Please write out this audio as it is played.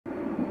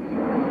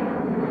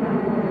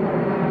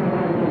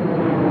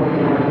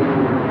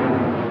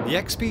The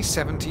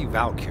XB-70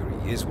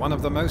 Valkyrie is one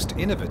of the most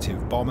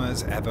innovative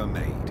bombers ever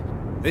made.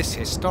 This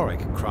historic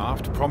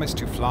craft promised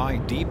to fly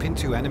deep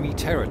into enemy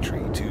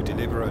territory to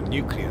deliver a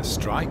nuclear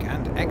strike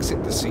and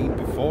exit the scene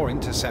before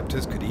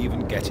interceptors could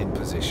even get in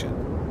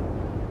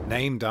position.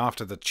 Named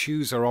after the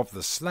chooser of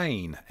the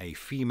slain, a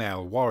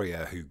female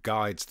warrior who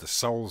guides the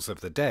souls of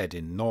the dead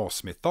in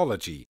Norse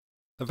mythology,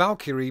 the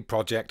Valkyrie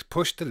project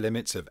pushed the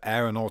limits of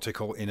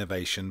aeronautical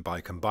innovation by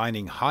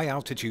combining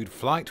high-altitude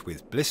flight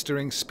with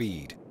blistering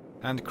speed,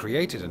 and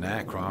created an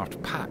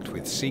aircraft packed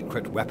with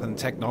secret weapon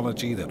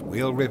technology that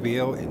we'll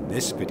reveal in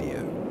this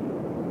video.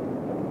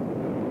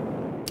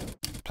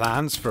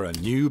 Plans for a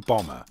new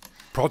bomber,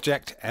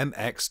 Project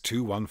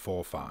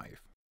MX-2145.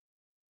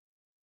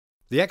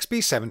 The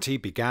XB-70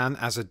 began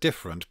as a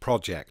different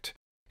project.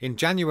 In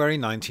January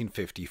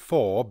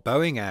 1954,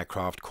 Boeing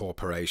Aircraft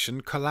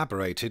Corporation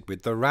collaborated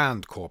with the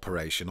RAND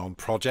Corporation on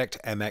Project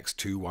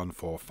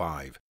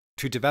MX-2145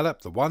 to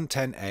develop the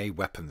 110A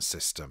weapons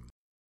system.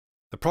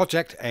 The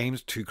project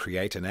aimed to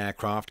create an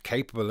aircraft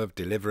capable of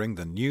delivering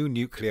the new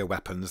nuclear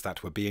weapons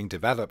that were being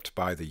developed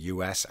by the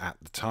US at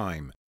the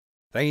time.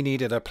 They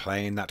needed a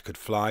plane that could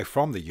fly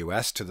from the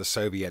US to the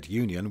Soviet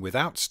Union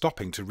without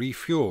stopping to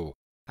refuel,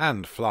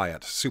 and fly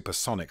at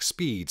supersonic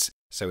speeds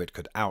so it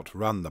could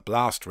outrun the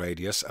blast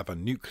radius of a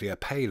nuclear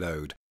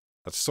payload,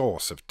 a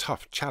source of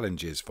tough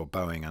challenges for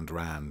Boeing and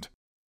RAND.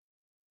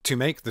 To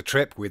make the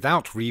trip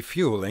without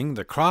refueling,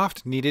 the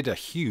craft needed a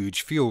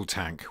huge fuel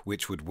tank,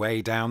 which would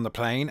weigh down the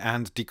plane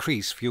and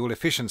decrease fuel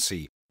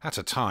efficiency, at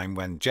a time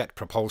when jet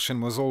propulsion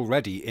was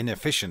already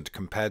inefficient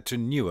compared to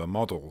newer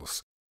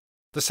models.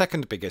 The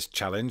second biggest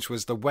challenge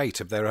was the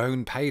weight of their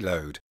own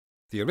payload.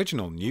 The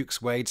original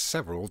nukes weighed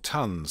several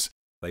tons.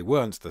 They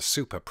weren't the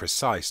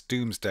super-precise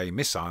doomsday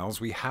missiles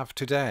we have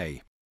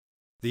today.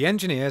 The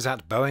engineers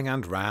at Boeing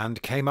and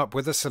RAND came up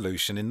with a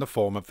solution in the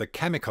form of the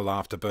chemical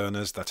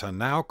afterburners that are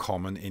now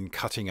common in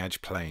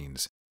cutting-edge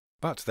planes.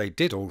 But they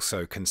did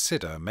also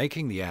consider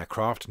making the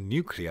aircraft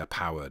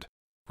nuclear-powered,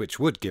 which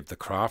would give the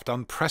craft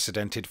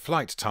unprecedented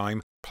flight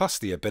time plus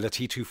the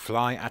ability to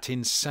fly at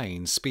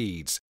insane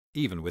speeds,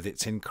 even with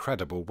its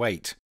incredible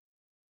weight.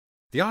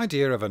 The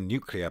idea of a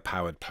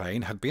nuclear-powered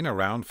plane had been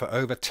around for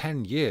over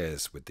 10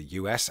 years, with the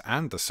US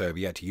and the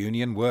Soviet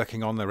Union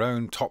working on their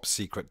own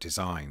top-secret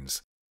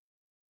designs.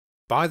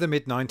 By the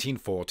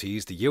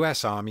mid-1940s, the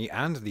US Army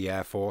and the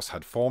Air Force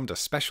had formed a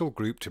special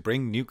group to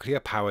bring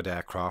nuclear-powered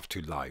aircraft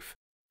to life.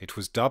 It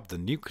was dubbed the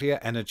Nuclear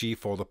Energy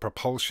for the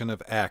Propulsion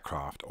of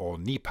Aircraft, or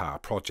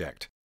NEPA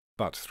project.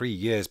 But 3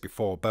 years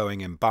before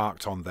Boeing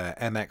embarked on their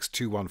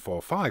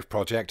MX-2145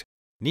 project,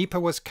 NEPA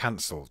was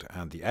cancelled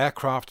and the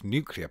Aircraft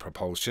Nuclear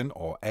Propulsion,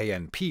 or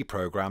ANP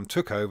program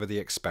took over the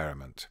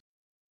experiment.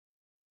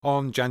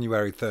 On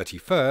January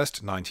 31,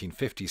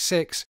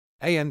 1956,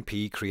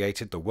 ANP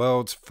created the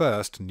world's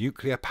first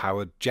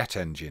nuclear-powered jet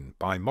engine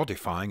by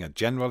modifying a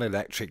General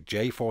Electric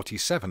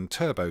J-47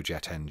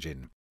 turbojet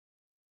engine.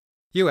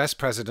 US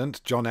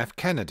President John F.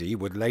 Kennedy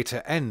would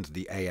later end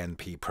the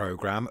ANP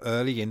program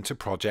early into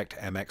Project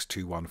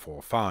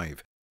MX-2145,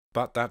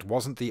 but that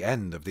wasn't the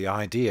end of the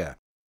idea.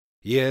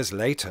 Years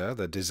later,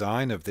 the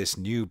design of this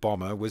new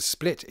bomber was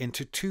split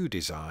into two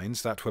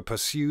designs that were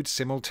pursued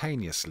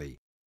simultaneously: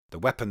 the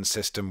Weapons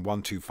System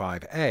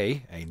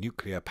 125A, a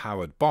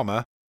nuclear-powered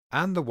bomber,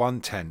 and the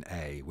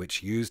 110A,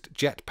 which used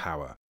jet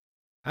power.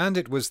 And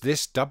it was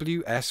this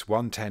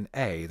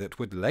WS-110A that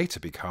would later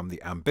become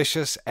the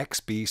ambitious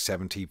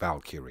XB-70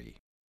 Valkyrie.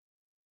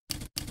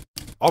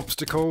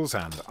 Obstacles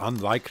and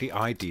unlikely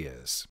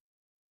ideas.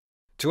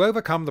 To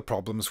overcome the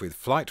problems with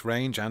flight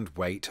range and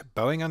weight,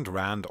 Boeing and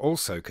RAND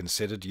also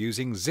considered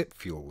using zip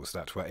fuels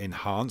that were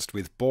enhanced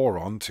with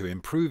boron to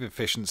improve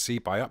efficiency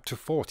by up to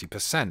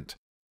 40%.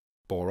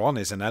 Boron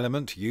is an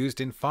element used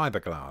in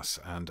fiberglass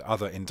and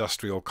other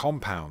industrial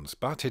compounds,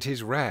 but it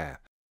is rare.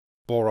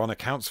 Boron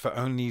accounts for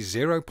only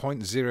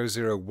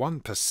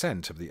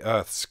 0.001% of the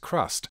Earth's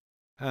crust,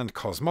 and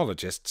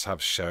cosmologists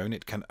have shown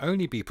it can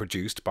only be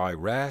produced by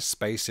rare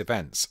space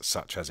events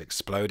such as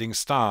exploding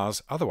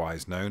stars,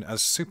 otherwise known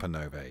as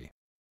supernovae.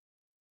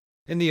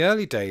 In the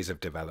early days of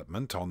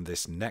development on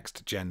this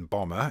next-gen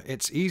bomber,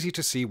 it's easy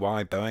to see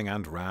why Boeing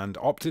and RAND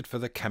opted for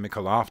the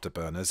chemical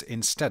afterburners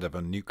instead of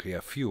a nuclear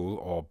fuel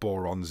or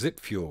boron zip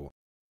fuel.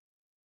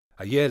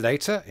 A year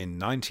later, in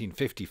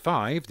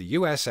 1955, the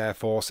US Air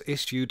Force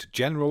issued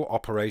General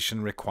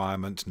Operation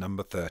Requirement No.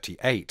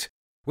 38,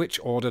 which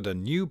ordered a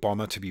new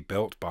bomber to be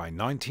built by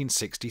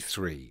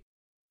 1963.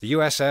 The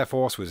US Air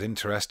Force was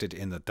interested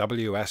in the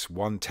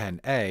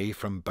WS-110A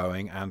from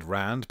Boeing and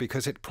RAND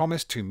because it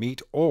promised to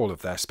meet all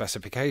of their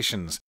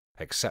specifications,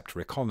 except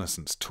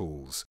reconnaissance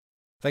tools.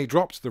 They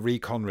dropped the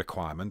recon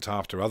requirement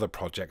after other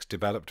projects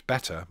developed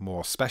better,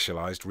 more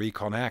specialized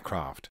recon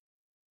aircraft.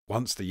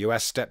 Once the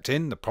US stepped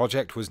in, the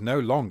project was no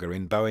longer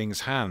in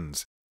Boeing's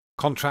hands.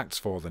 Contracts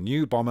for the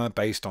new bomber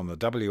based on the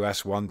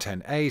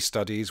WS-110A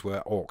studies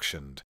were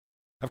auctioned.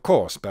 Of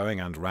course,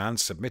 Boeing and RAND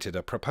submitted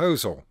a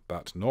proposal,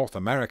 but North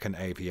American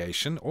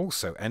aviation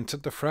also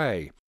entered the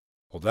fray.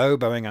 Although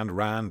Boeing and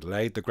RAND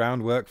laid the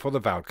groundwork for the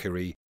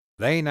Valkyrie,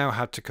 They now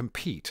had to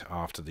compete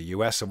after the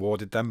US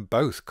awarded them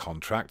both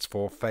contracts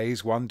for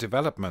Phase 1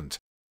 development.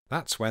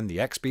 That's when the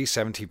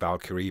XB-70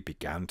 Valkyrie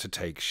began to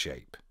take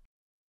shape.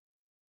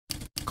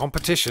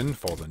 Competition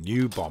for the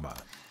new bomber.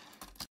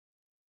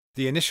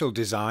 The initial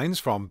designs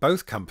from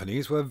both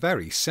companies were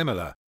very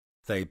similar.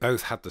 They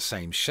both had the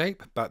same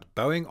shape, but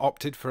Boeing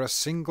opted for a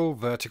single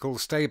vertical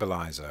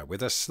stabilizer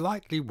with a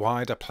slightly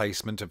wider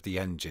placement of the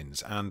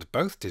engines, and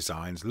both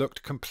designs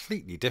looked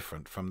completely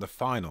different from the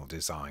final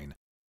design.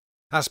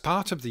 As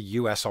part of the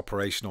US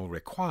operational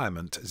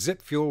requirement,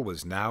 zip fuel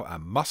was now a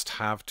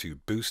must-have to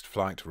boost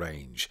flight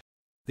range.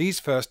 These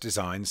first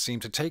designs seem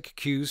to take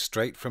cues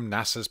straight from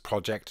NASA's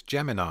Project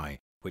Gemini,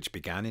 which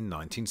began in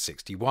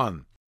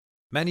 1961.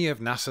 Many of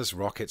NASA's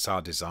rockets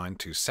are designed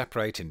to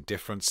separate in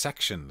different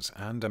sections,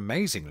 and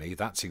amazingly,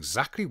 that's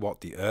exactly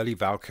what the early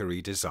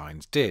Valkyrie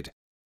designs did.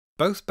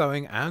 Both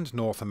Boeing and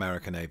North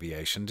American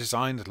Aviation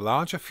designed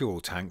larger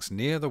fuel tanks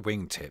near the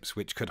wingtips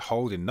which could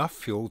hold enough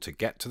fuel to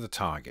get to the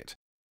target.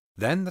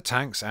 Then the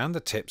tanks and the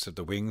tips of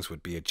the wings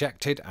would be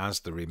ejected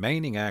as the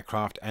remaining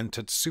aircraft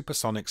entered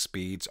supersonic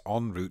speeds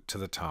en route to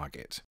the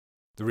target.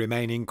 The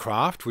remaining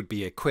craft would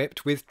be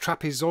equipped with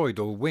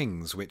trapezoidal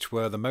wings, which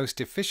were the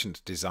most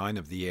efficient design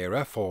of the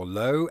era for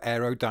low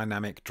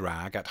aerodynamic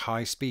drag at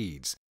high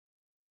speeds.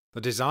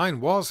 The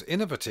design was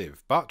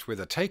innovative, but with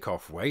a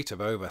takeoff weight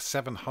of over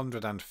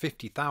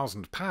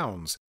 750,000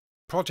 pounds,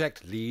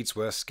 project leads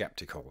were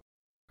skeptical.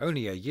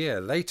 Only a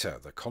year later,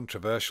 the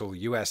controversial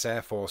US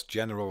Air Force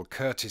General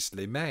Curtis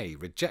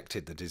LeMay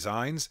rejected the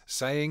designs,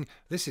 saying,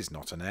 "This is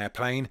not an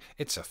airplane,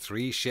 it's a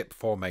three-ship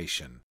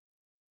formation."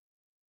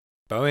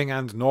 Boeing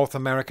and North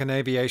American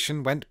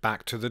Aviation went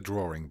back to the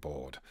drawing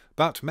board,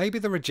 but maybe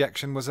the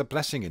rejection was a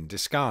blessing in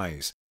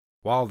disguise.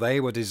 While they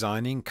were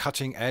designing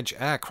cutting-edge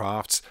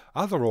aircrafts,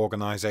 other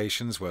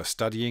organizations were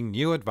studying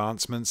new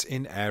advancements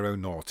in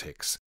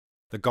aeronautics.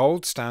 The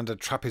gold standard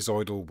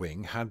trapezoidal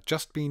wing had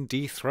just been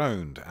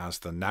dethroned as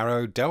the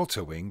narrow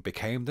delta wing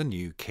became the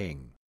new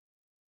king.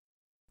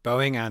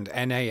 Boeing and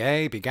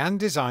NAA began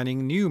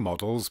designing new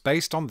models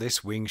based on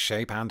this wing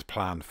shape and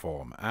plan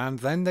form, and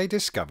then they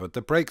discovered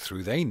the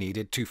breakthrough they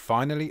needed to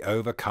finally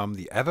overcome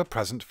the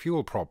ever-present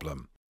fuel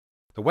problem.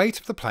 The weight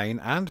of the plane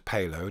and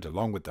payload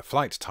along with the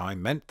flight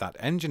time meant that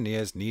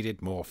engineers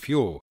needed more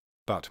fuel,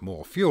 but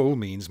more fuel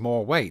means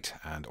more weight,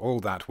 and all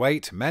that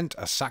weight meant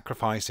a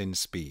sacrifice in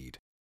speed.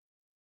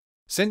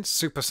 Since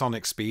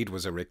supersonic speed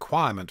was a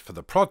requirement for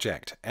the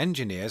project,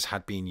 engineers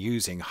had been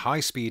using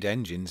high-speed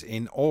engines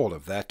in all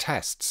of their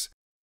tests.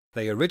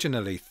 They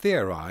originally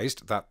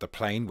theorized that the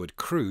plane would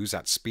cruise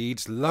at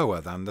speeds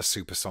lower than the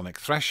supersonic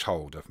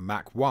threshold of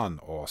Mach 1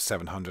 or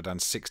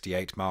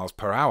 768 miles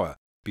per hour,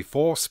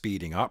 before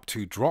speeding up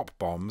to drop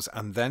bombs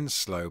and then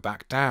slow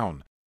back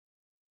down.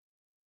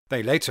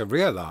 They later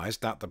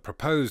realized that the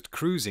proposed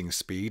cruising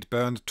speed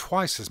burned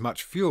twice as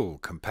much fuel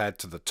compared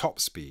to the top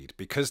speed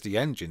because the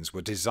engines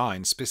were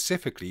designed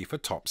specifically for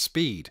top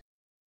speed.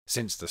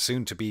 Since the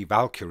soon-to-be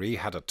Valkyrie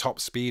had a top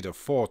speed of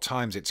 4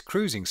 times its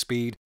cruising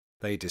speed,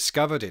 they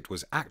discovered it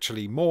was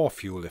actually more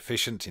fuel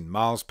efficient in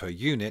miles per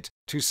unit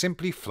to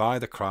simply fly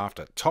the craft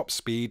at top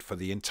speed for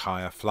the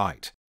entire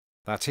flight.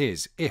 That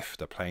is, if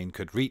the plane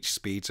could reach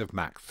speeds of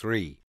Mach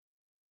 3.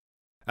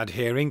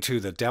 Adhering to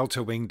the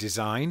delta wing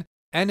design,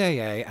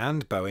 NAA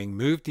and Boeing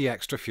moved the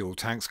extra fuel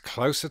tanks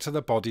closer to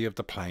the body of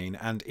the plane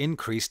and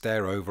increased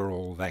their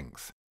overall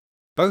length.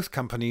 Both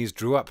companies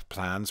drew up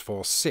plans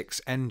for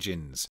 6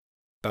 engines.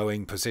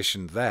 Boeing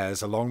positioned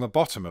theirs along the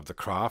bottom of the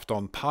craft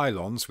on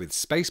pylons with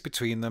space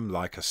between them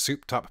like a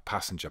souped-up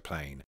passenger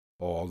plane,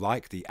 or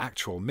like the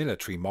actual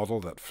military model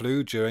that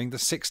flew during the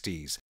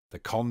 60s, the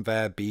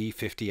Convair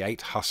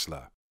B-58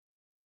 Hustler.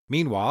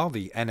 Meanwhile,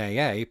 the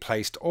NAA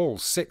placed all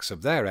 6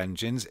 of their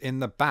engines in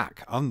the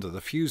back under the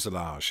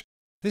fuselage.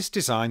 This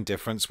design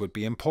difference would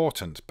be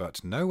important,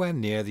 but nowhere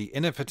near the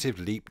innovative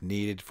leap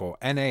needed for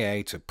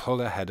NAA to pull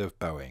ahead of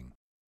Boeing.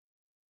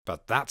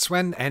 But that's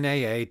when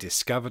NAA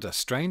discovered a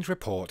strange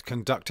report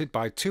conducted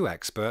by 2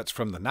 experts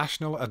from the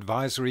National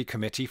Advisory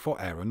Committee for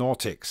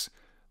Aeronautics.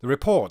 The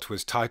report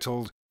was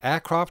titled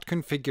Aircraft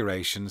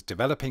Configurations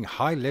Developing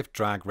High Lift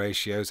Drag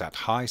Ratios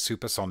at High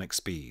Supersonic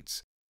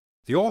Speeds.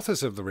 The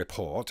authors of the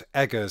report,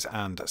 Eggers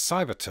and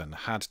Siverton,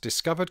 had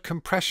discovered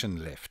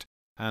compression lift,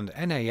 and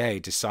NAA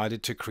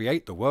decided to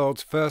create the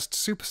world's first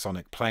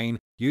supersonic plane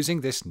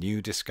using this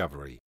new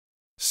discovery.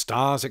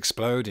 Stars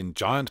explode in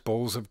giant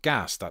balls of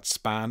gas that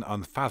span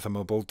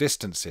unfathomable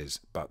distances,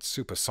 but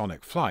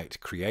supersonic flight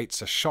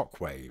creates a shock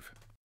wave.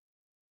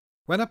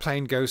 When a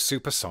plane goes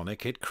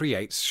supersonic, it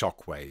creates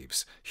shock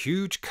waves,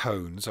 huge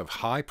cones of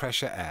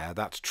high-pressure air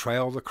that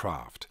trail the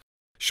craft.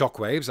 Shock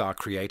waves are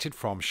created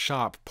from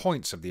sharp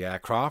points of the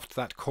aircraft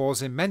that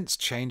cause immense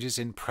changes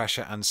in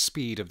pressure and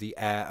speed of the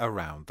air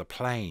around the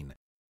plane.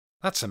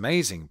 That's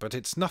amazing, but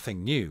it's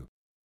nothing new.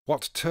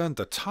 What turned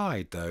the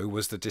tide, though,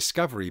 was the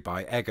discovery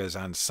by Eggers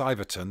and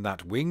Siverton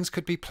that wings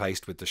could be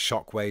placed with the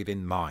shock wave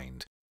in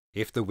mind.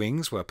 If the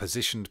wings were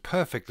positioned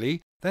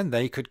perfectly, then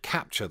they could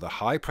capture the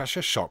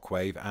high-pressure shock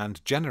wave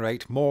and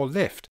generate more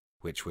lift,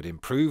 which would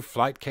improve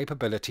flight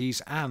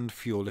capabilities and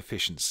fuel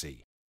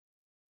efficiency.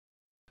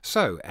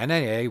 So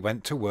NAA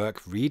went to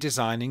work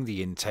redesigning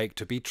the intake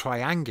to be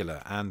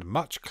triangular and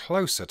much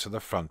closer to the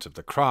front of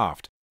the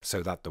craft,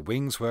 so that the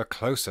wings were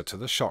closer to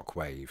the shock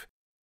wave.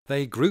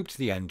 They grouped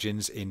the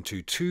engines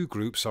into 2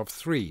 groups of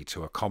 3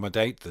 to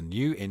accommodate the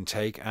new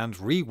intake and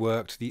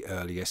reworked the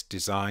earliest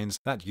designs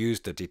that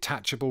used the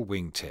detachable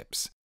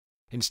wingtips.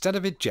 Instead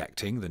of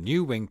ejecting, the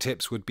new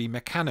wingtips would be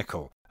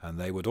mechanical, and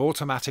they would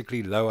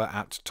automatically lower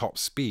at top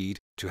speed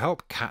to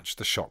help catch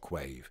the shock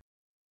wave.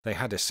 They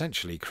had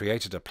essentially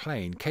created a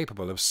plane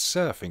capable of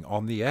surfing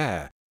on the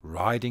air,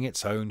 riding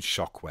its own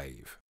shock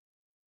wave.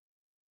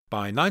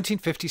 By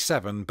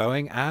 1957,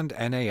 Boeing and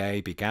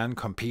NAA began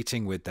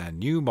competing with their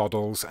new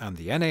models, and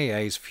the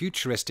NAA's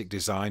futuristic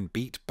design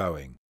beat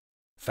Boeing.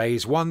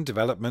 Phase 1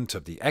 development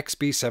of the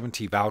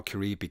XB-70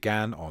 Valkyrie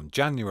began on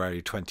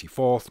January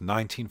 24,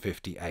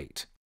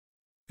 1958.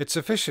 It's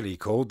officially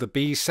called the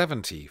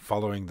B-70,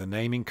 following the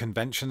naming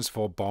conventions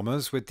for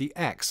bombers, with the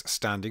X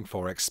standing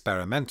for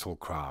experimental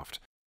craft,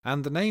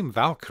 and the name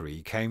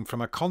Valkyrie came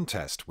from a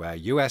contest where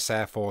US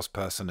Air Force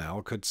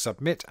personnel could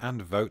submit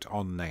and vote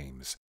on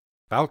names.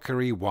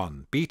 Valkyrie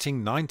won,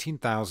 beating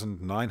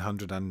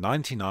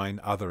 19,999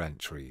 other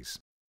entries.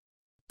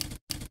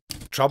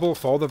 Trouble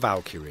for the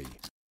Valkyrie.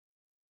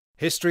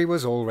 History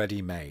was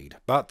already made,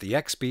 but the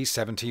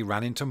XB-70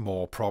 ran into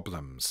more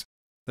problems.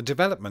 The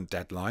development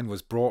deadline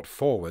was brought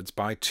forwards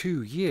by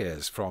 2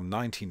 years, from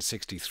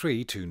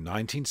 1963 to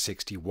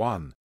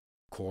 1961,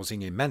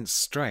 causing immense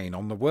strain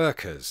on the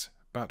workers,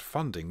 but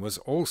funding was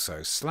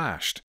also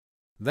slashed.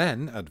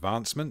 Then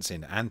advancements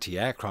in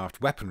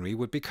anti-aircraft weaponry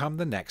would become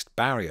the next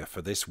barrier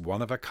for this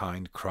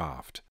one-of-a-kind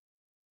craft.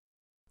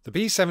 The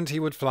B-70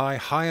 would fly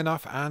high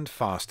enough and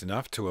fast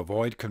enough to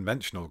avoid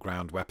conventional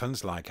ground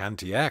weapons like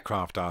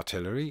anti-aircraft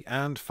artillery,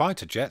 and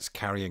fighter jets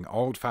carrying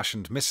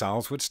old-fashioned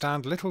missiles would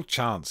stand little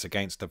chance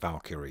against the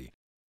Valkyrie.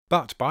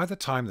 But by the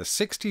time the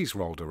 60s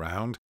rolled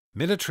around,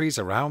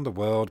 militaries around the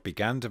world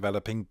began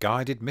developing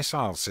guided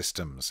missile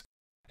systems.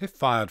 If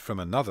fired from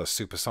another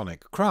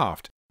supersonic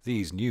craft,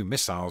 these new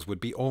missiles would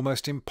be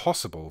almost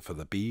impossible for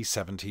the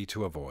B-70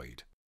 to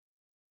avoid.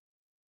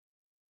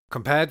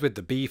 Compared with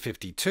the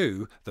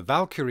B-52, the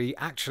Valkyrie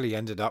actually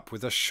ended up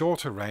with a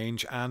shorter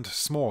range and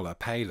smaller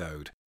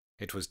payload.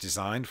 It was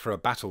designed for a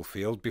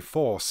battlefield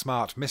before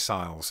smart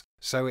missiles,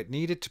 so it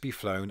needed to be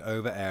flown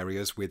over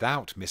areas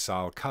without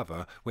missile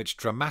cover, which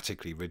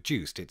dramatically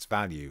reduced its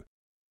value.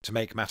 To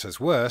make matters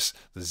worse,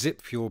 the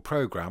zip fuel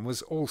program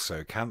was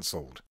also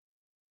cancelled.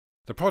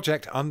 The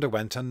project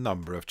underwent a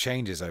number of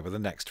changes over the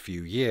next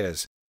few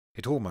years.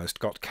 It almost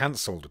got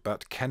cancelled,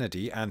 but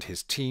Kennedy and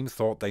his team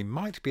thought they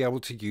might be able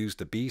to use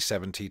the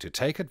B-70 to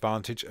take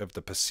advantage of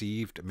the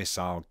perceived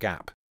missile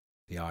gap,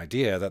 the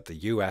idea that the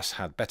US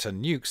had better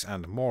nukes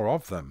and more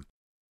of them.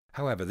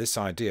 However, this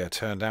idea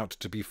turned out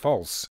to be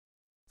false.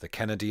 The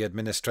Kennedy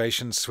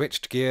administration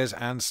switched gears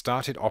and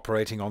started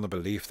operating on the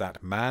belief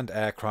that manned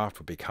aircraft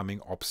were becoming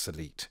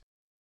obsolete.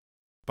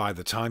 By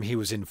the time he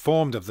was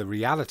informed of the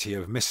reality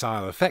of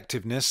missile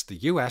effectiveness, the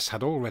US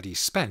had already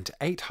spent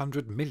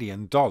 $800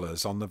 million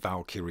on the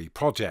Valkyrie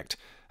project.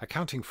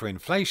 Accounting for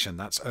inflation,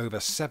 that's over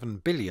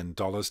 $7 billion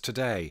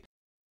today.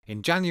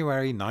 In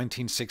January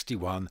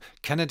 1961,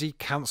 Kennedy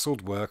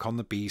cancelled work on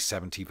the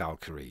B-70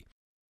 Valkyrie.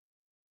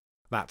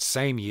 That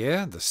same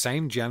year, the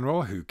same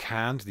general who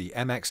canned the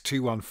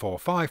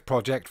MX-2145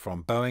 project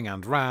from Boeing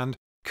and RAND,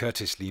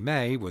 Curtis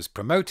LeMay, was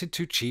promoted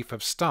to Chief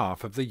of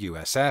Staff of the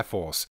US Air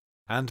Force,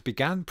 and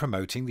began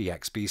promoting the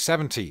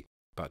XB-70,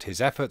 but his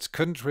efforts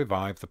couldn't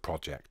revive the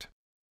project.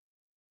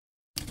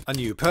 A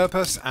new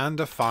purpose and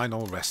a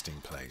final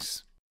resting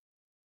place.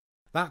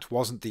 That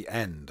wasn't the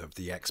end of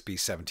the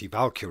XB-70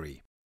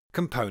 Valkyrie.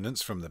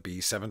 Components from the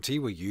B-70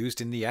 were used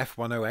in the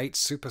F-108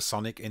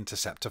 supersonic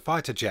interceptor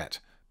fighter jet,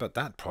 but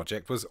that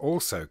project was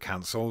also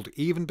cancelled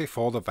even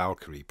before the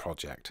Valkyrie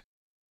project.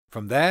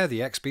 From there,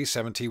 the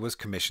XB-70 was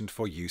commissioned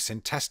for use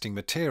in testing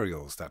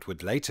materials that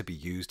would later be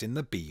used in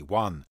the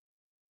B-1.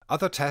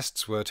 Other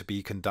tests were to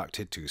be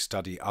conducted to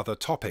study other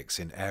topics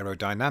in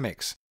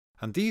aerodynamics,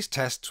 and these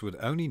tests would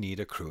only need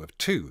a crew of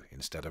 2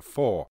 instead of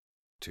 4.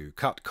 To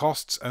cut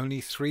costs,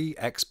 only 3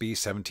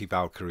 XB-70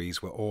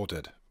 Valkyries were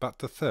ordered, but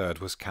the third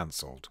was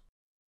cancelled.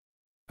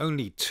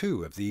 Only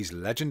 2 of these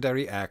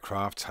legendary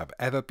aircrafts have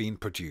ever been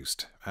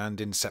produced,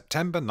 and in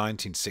September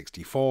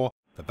 1964,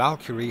 the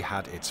Valkyrie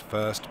had its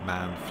first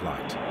manned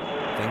flight.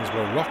 Things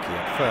were rocky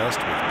at first,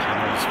 with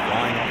panels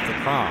flying off the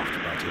craft,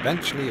 but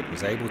eventually it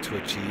was able to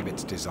achieve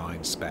its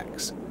design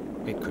specs.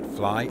 It could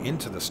fly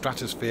into the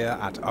stratosphere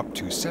at up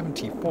to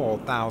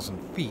 74,000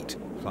 feet,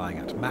 flying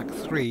at Mach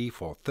 3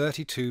 for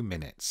 32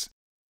 minutes.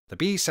 The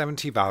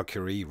B-70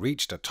 Valkyrie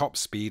reached a top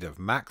speed of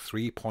Mach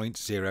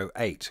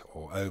 3.08,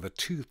 or over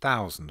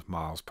 2,000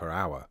 miles per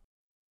hour.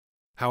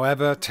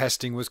 However,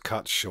 testing was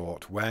cut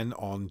short when,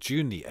 on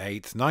June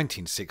 8,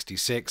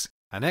 1966,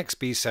 an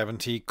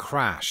XB-70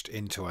 crashed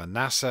into a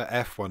NASA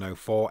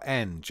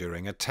F-104N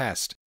during a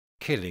test,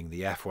 killing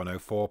the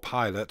F-104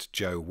 pilot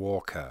Joe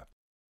Walker.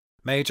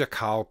 Major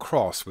Carl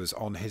Cross was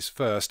on his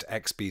first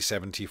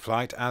XB-70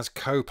 flight as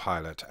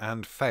co-pilot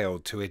and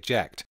failed to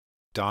eject,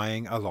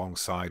 dying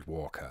alongside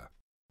Walker.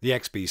 The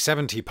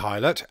XB-70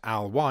 pilot,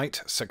 Al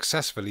White,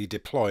 successfully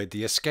deployed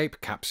the escape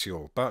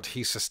capsule, but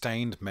he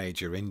sustained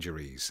major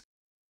injuries.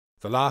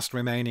 The last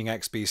remaining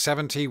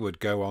XB-70 would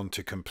go on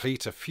to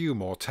complete a few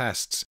more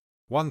tests.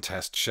 One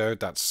test showed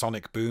that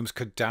sonic booms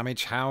could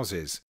damage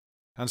houses.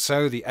 And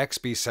so the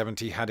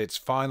XB-70 had its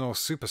final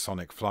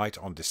supersonic flight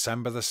on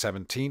December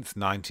 17,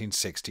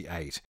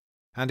 1968,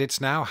 and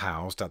it's now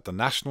housed at the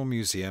National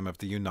Museum of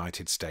the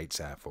United States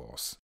Air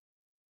Force.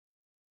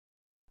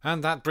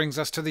 And that brings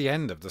us to the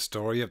end of the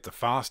story of the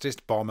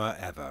fastest bomber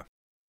ever.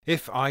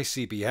 If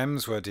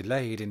ICBMs were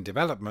delayed in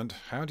development,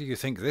 how do you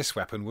think this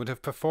weapon would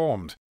have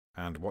performed?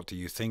 And what do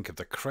you think of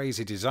the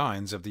crazy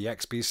designs of the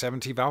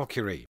XB-70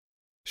 Valkyrie?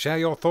 Share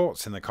your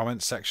thoughts in the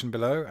comments section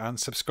below and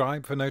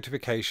subscribe for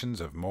notifications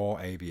of more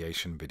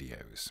aviation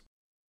videos.